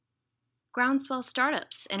Groundswell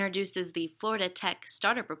Startups introduces the Florida Tech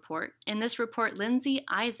Startup Report. In this report, Lindsay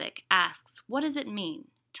Isaac asks, what does it mean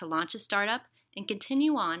to launch a startup and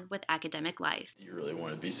continue on with academic life? Do you really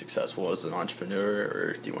want to be successful as an entrepreneur,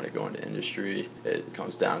 or do you want to go into industry? It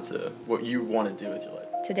comes down to what you want to do with your life.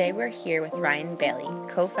 Today we're here with Ryan Bailey,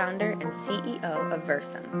 co-founder and CEO of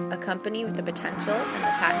VIRSuM, a company with the potential and the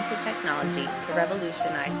patented technology to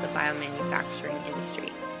revolutionize the biomanufacturing industry.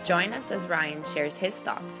 Join us as Ryan shares his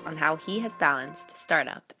thoughts on how he has balanced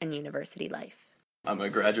startup and university life. I'm a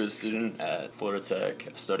graduate student at Florida Tech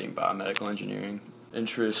studying biomedical engineering.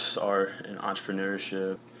 Interests are in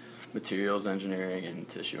entrepreneurship, materials engineering, and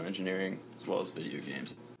tissue engineering, as well as video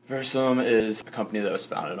games. VIRSuM is a company that was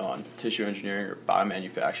founded on tissue engineering or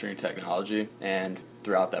biomanufacturing technology, and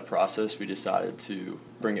throughout that process we decided to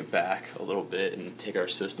bring it back a little bit and take our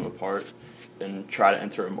system apart and try to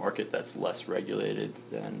enter a market that's less regulated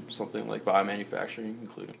than something like biomanufacturing,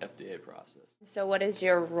 including FDA process. So what is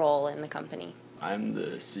your role in the company? I'm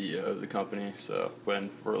the CEO of the company, so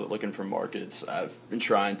when we're looking for markets, I've been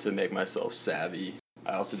trying to make myself savvy.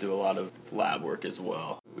 I also do a lot of lab work as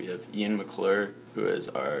well. We have Ian McClure, who is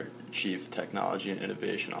our Chief Technology and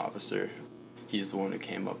Innovation Officer. He's the one who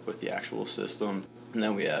came up with the actual system. And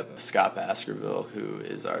then we have Scott Baskerville, who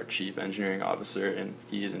is our Chief Engineering Officer, and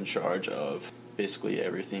he is in charge of basically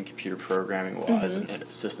everything computer programming-wise and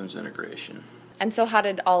systems integration. And so how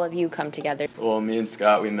did all of you come together? Well, me and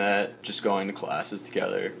Scott, we met just going to classes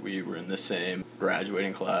together. We were in the same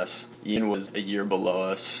graduating class. Ian was a year below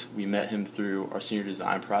us. We met him through our senior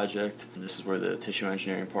design project. And this is where the tissue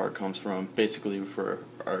engineering part comes from. Basically, for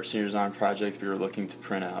our senior design project, we were looking to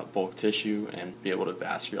print out bulk tissue and be able to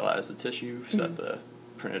vascularize the tissue so that the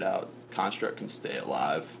printed out construct can stay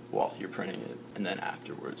alive while you're printing it and then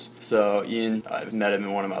afterwards. So Ian, I met him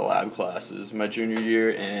in one of my lab classes my junior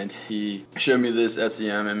year, and he showed me this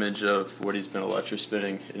SEM image of what he's been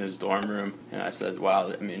electrospinning in his dorm room, and I said,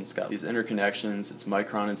 wow, I mean, it's got these interconnections, it's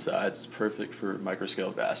micron in size, it's perfect for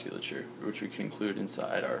microscale vasculature, which we can include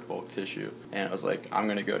inside our bulk tissue. And I was like, I'm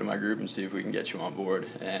going to go to my group and see if we can get you on board,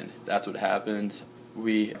 and that's what happened.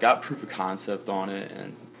 We got proof of concept on it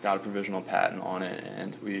and got a provisional patent on it,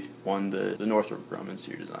 and we won the Northrop Grumman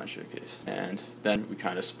Senior Design Showcase. And then we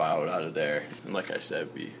kind of spiraled out of there, and like I said,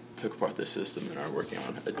 we took apart the system and are working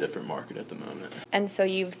on a different market at the moment. And so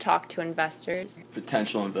you've talked to investors?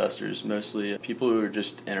 Potential investors, mostly people who are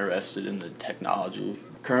just interested in the technology.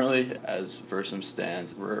 Currently, as VIRSuM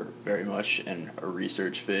stands, we're very much in a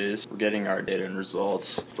research phase. We're getting our data and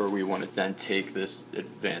results where we want to then take this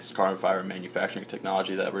advanced carbon fiber manufacturing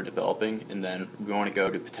technology that we're developing, and then we want to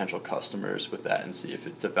go to potential customers with that and see if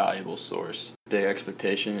it's a valuable source. The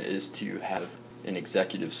expectation is to have an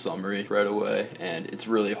executive summary right away, and it's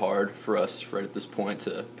really hard for us right at this point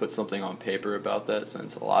to put something on paper about that,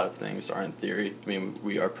 since a lot of things are in theory. I mean,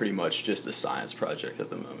 we are pretty much just a science project at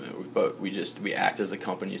the moment, but we act as a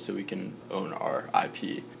company so we can own our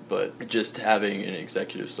IP. But just having an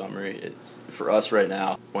executive summary, it's for us right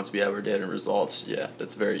now, once we have our data and results, yeah,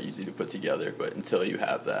 that's very easy to put together, but until you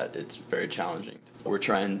have that, it's very challenging. We're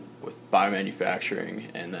trying with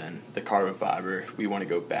biomanufacturing and then the carbon fiber. We want to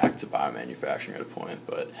go back to biomanufacturing at a point,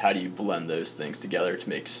 but how do you blend those things together to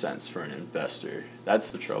make sense for an investor?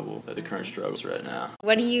 That's the trouble, the current struggles right now.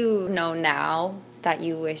 What do you know now that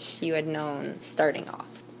you wish you had known starting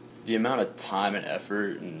off? The amount of time and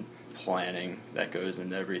effort and planning that goes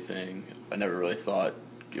into everything. I never really thought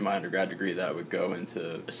in my undergrad degree that I would go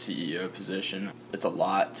into a CEO position. It's a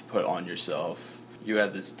lot to put on yourself. You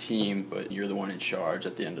have this team, but you're the one in charge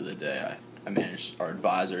at the end of the day. I manage our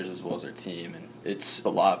advisors as well as our team, and it's a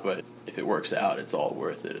lot, but if it works out, it's all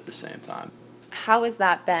worth it at the same time. How has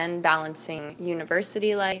that been balancing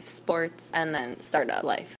university life, sports, and then startup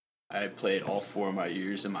life? I played all 4 of my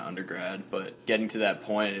years in my undergrad, but getting to that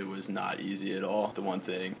point, it was not easy at all. The one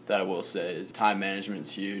thing that I will say is time management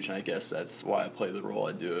is huge, and I guess that's why I play the role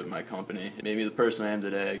I do in my company. Maybe the person I am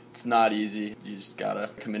today, it's not easy. You just gotta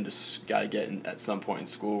get in at some point in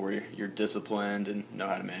school where you're disciplined and know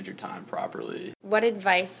how to manage your time properly. What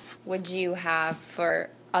advice would you have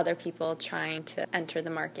for other people trying to enter the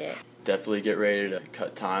market? Definitely get ready to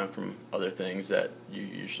cut time from other things that you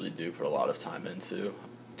usually do put a lot of time into.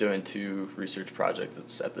 Doing 2 research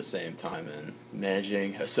projects at the same time and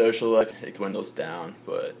managing a social life, it dwindles down,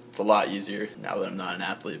 but it's a lot easier now that I'm not an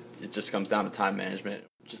athlete. It just comes down to time management.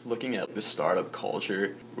 Just looking at the startup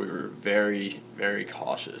culture, we were very, very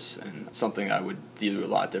cautious, and something I would do a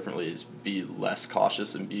lot differently is be less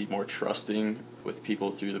cautious and be more trusting with people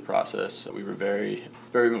through the process. We were very,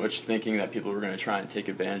 very much thinking that people were going to try and take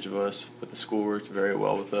advantage of us, but the school worked very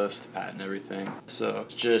well with us to patent everything. So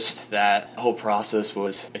just that whole process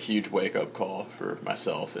was a huge wake-up call for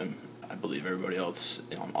myself, and I believe everybody else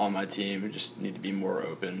on my team. We just need to be more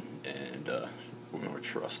open and more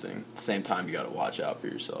trusting. At the same time, you got to watch out for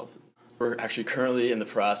yourself. We're actually currently in the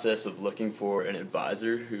process of looking for an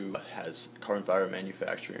advisor who has carbon fiber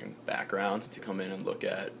manufacturing background to come in and look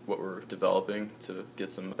at what we're developing to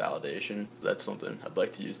get some validation. That's something I'd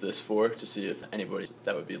like to use this for, to see if anybody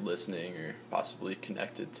that would be listening or possibly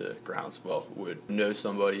connected to Groundswell would know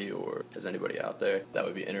somebody, or has anybody out there that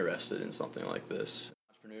would be interested in something like this.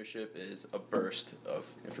 Entrepreneurship is a burst of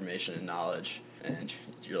information and knowledge, and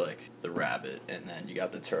you're like the rabbit, and then you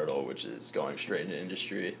got the turtle, which is going straight into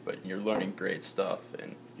industry, but you're learning great stuff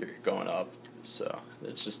and you're going up. So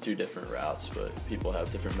it's just two different routes, but people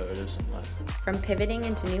have different motives in life. From pivoting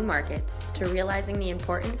into new markets to realizing the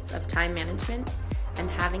importance of time management and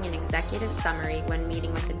having an executive summary when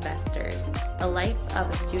meeting with investors, the life of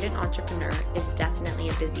a student entrepreneur is definitely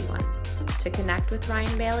a busy one. To connect with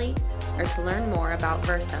Ryan Bailey or to learn more about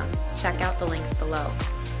VIRSuM, check out the links below.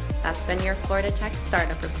 That's been your Florida Tech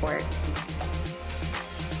Startup Report.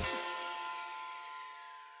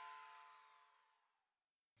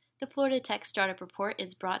 The Florida Tech Startup Report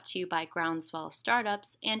is brought to you by Groundswell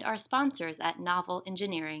Startups and our sponsors at Novel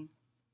Engineering.